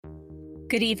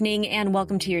Good evening and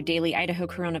welcome to your daily Idaho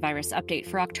coronavirus update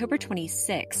for October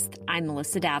 26th. I'm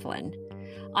Melissa Davlin.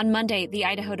 On Monday, the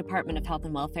Idaho Department of Health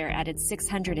and Welfare added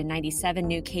 697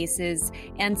 new cases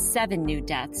and 7 new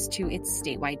deaths to its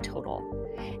statewide total.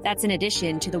 That's in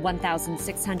addition to the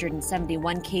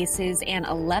 1,671 cases and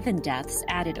 11 deaths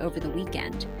added over the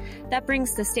weekend. That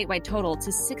brings the statewide total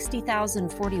to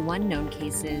 60,041 known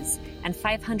cases and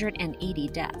 580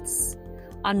 deaths.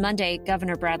 On Monday,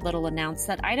 Governor Brad Little announced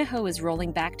that Idaho is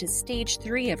rolling back to Stage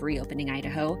 3 of reopening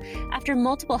Idaho after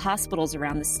multiple hospitals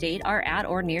around the state are at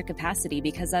or near capacity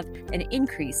because of an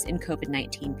increase in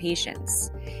COVID-19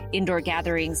 patients. Indoor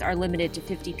gatherings are limited to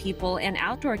 50 people and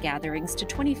outdoor gatherings to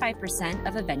 25%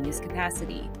 of a venue's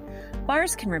capacity.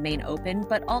 Bars can remain open,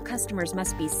 but all customers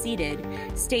must be seated.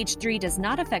 Stage 3 does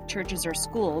not affect churches or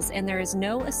schools, and there is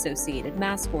no associated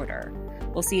mask order.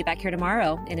 We'll see you back here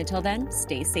tomorrow, and until then,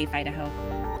 stay safe, Idaho.